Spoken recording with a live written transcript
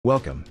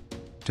Welcome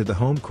to the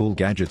Home Cool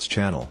Gadgets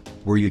channel,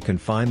 where you can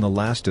find the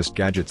latest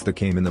gadgets that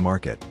came in the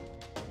market.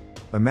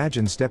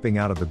 Imagine stepping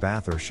out of the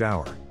bath or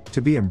shower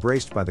to be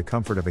embraced by the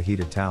comfort of a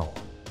heated towel.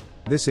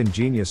 This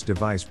ingenious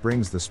device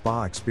brings the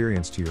spa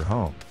experience to your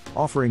home,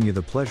 offering you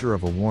the pleasure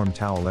of a warm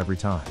towel every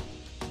time.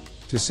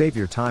 To save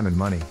your time and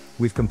money,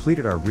 we've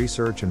completed our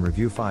research and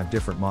review 5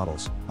 different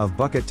models of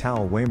bucket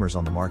towel Wamers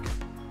on the market.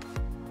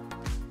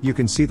 You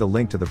can see the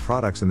link to the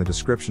products in the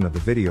description of the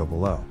video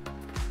below.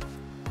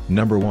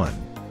 Number 1.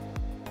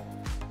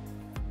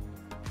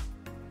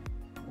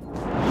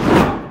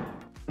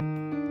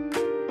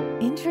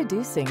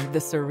 Introducing the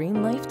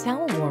SereneLife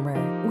Towel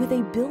Warmer with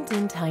a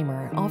built-in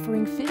timer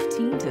offering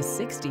 15 to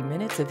 60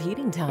 minutes of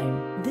heating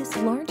time. This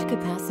large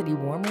capacity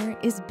warmer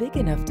is big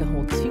enough to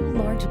hold 2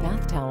 large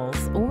bath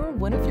towels or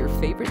one of your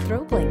favorite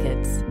throw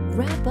blankets.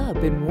 Wrap up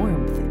in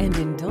warmth and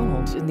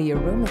indulge in the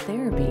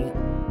aromatherapy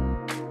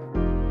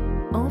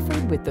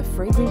offered with the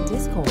fragrant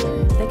disc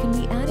holder that can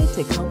be added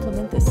to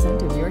complement the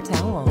scent of your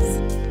towels.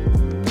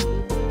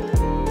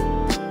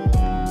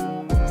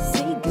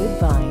 Say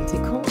goodbye to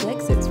cold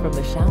exits from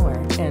the shower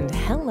and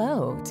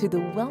hello to the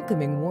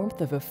welcoming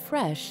warmth of a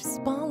fresh,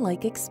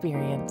 spa-like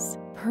experience.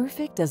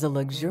 Perfect as a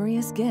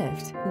luxurious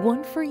gift,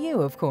 one for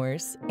you, of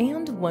course,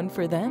 and one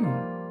for them.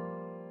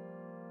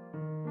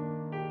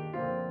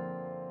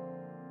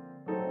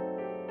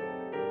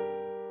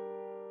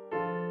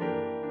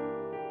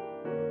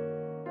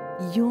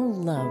 You'll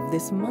love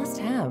this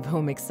must-have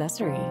home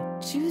accessory.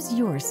 Choose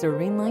your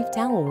SereneLife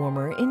Towel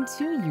Warmer in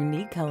 2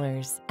 unique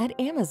colors at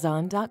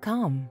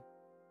Amazon.com.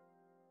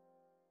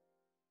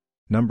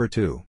 Number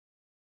 2.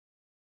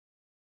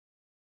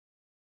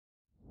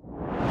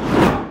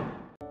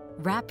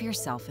 Wrap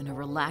yourself in a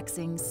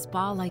relaxing,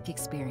 spa-like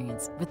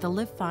experience with the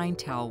Live Fine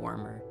Towel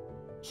Warmer.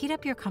 Heat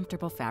up your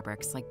comfortable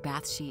fabrics like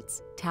bath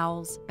sheets,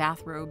 towels,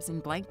 bathrobes,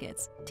 and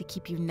blankets to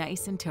keep you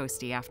nice and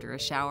toasty after a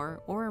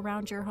shower or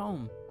around your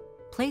home.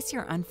 Place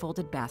your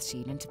unfolded bath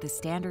sheet into the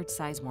standard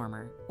size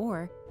warmer,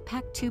 or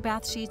pack 2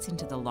 bath sheets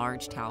into the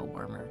large towel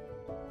warmer.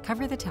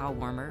 Cover the towel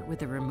warmer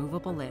with a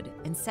removable lid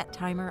and set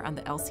timer on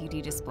the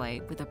LCD display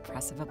with a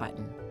press of a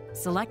button.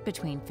 Select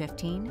between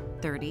 15,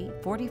 30,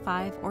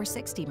 45, or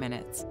 60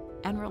 minutes,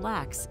 and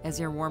relax as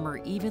your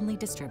warmer evenly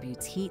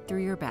distributes heat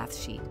through your bath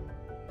sheet.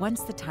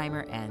 Once the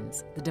timer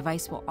ends, the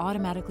device will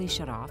automatically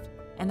shut off,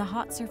 and the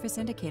hot surface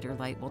indicator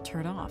light will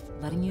turn off,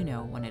 letting you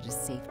know when it is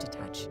safe to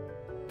touch.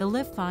 The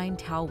Live Fine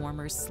Towel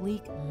Warmer's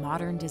sleek,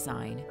 modern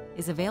design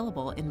is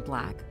available in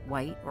black,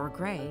 white, or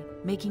gray,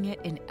 making it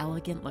an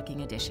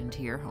elegant-looking addition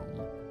to your home.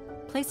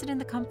 Place it in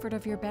the comfort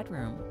of your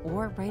bedroom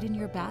or right in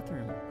your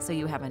bathroom so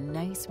you have a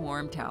nice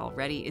warm towel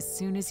ready as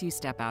soon as you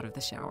step out of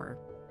the shower.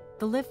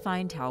 The Live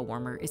Fine Towel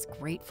Warmer is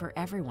great for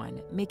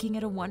everyone, making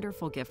it a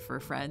wonderful gift for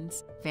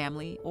friends,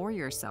 family, or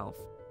yourself.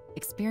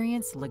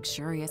 Experience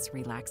luxurious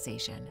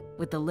relaxation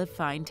with the Live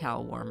Fine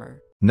Towel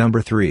Warmer.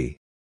 Number 3.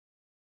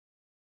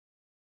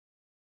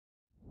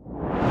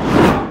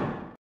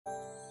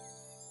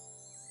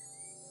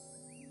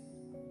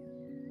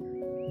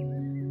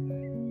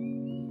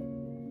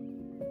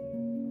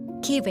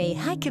 Keenray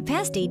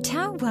high-capacity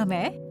towel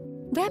warmer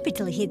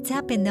rapidly heats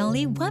up in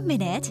only 1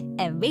 minute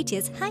and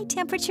reaches high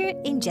temperature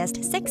in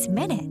just 6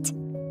 minutes.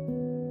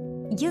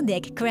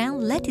 Unique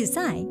crown LED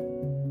design.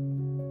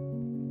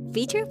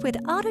 Featured with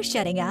auto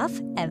shutting off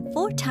and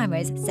 4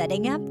 timers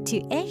setting up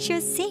to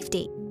ensure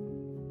safety.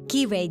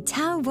 Keenray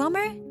towel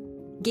warmer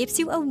gives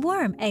you a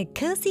warm and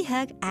cozy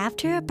hug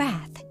after a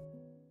bath.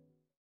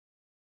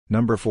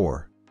 Number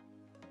 4.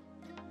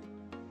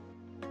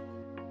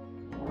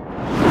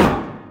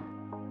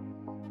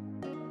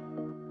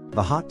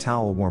 The hot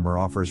towel warmer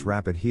offers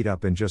rapid heat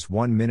up in just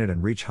 1 minute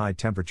and reach high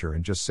temperature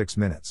in just 6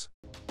 minutes.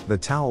 The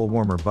towel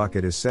warmer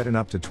bucket is set in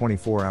up to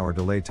 24-hour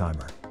delay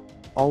timer.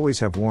 Always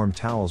have warm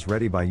towels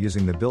ready by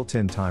using the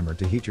built-in timer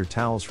to heat your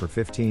towels for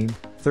 15,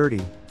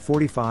 30,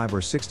 45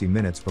 or 60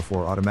 minutes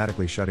before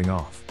automatically shutting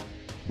off.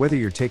 Whether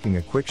you're taking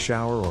a quick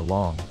shower or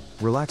long,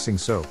 relaxing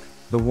soak,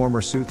 the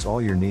warmer suits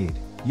all your need.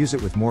 Use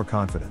it with more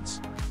confidence.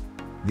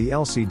 The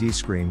LCD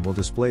screen will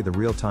display the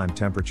real-time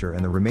temperature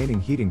and the remaining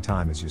heating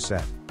time as you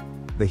set.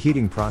 The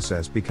heating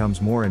process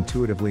becomes more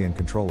intuitively and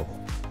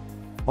controllable.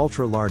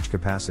 Ultra-large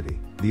capacity.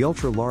 The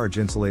ultra-large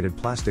insulated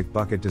plastic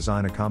bucket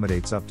design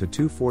accommodates up to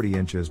 240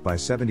 inches by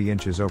 70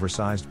 inches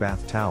oversized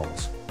bath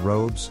towels,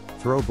 robes,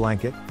 throw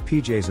blanket,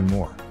 PJs and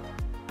more.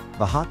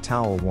 The hot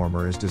towel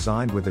warmer is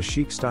designed with a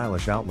chic,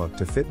 stylish outlook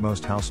to fit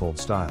most household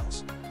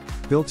styles.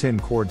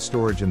 Built-in cord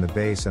storage in the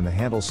base and the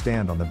handle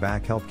stand on the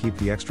back help keep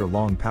the extra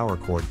long power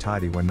cord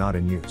tidy when not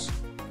in use.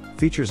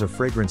 Features a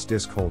fragrance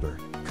disc holder.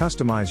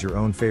 Customize your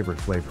own favorite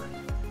flavor.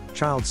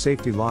 Child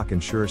safety lock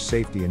ensures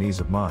safety and ease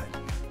of mind.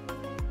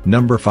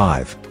 Number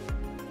 5.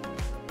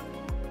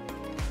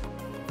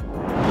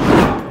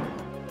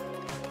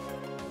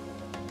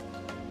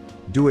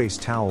 DOACE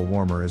Towel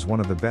Warmer is one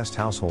of the best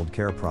household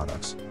care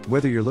products.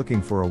 Whether you're looking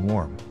for a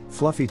warm,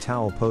 fluffy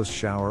towel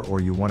post-shower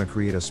or you want to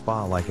create a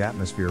spa-like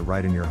atmosphere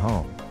right in your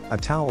home, a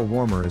towel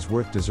warmer is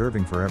worth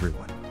deserving for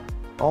everyone.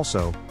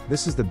 Also,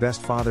 this is the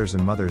best Father's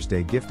and Mother's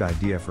Day gift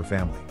idea for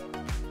family.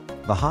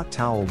 The hot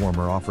towel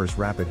warmer offers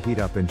rapid heat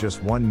up in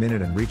just 1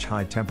 minute and reach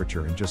high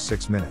temperature in just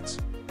 6 minutes.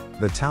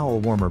 The towel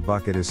warmer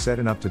bucket is set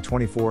in up to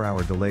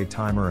 24-hour delay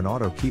timer and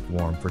auto keep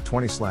warm for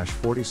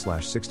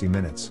 20/40/60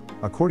 minutes,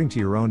 according to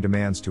your own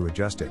demands to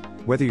adjust it.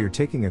 Whether you're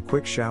taking a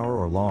quick shower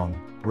or long,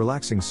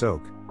 relaxing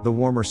soak, the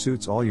warmer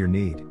suits all your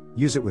need.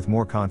 Use it with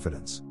more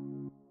confidence.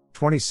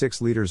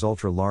 26 liters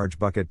ultra large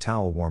bucket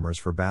towel warmers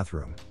for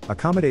bathroom.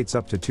 Accommodates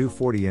up to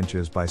 240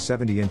 inches by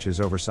 70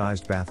 inches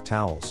oversized bath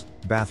towels,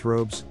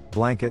 bathrobes,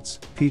 blankets,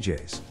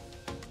 PJs.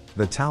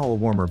 The towel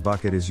warmer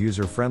bucket is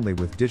user-friendly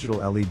with digital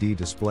LED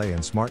display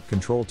and smart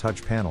control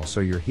touch panel,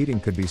 so your heating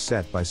could be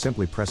set by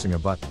simply pressing a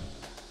button.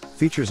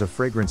 Features a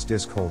fragrance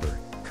disc holder.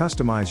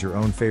 Customize your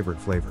own favorite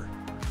flavor.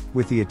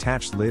 With the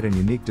attached lid and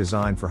unique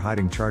design for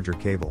hiding charger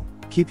cable,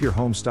 keep your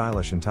home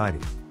stylish and tidy.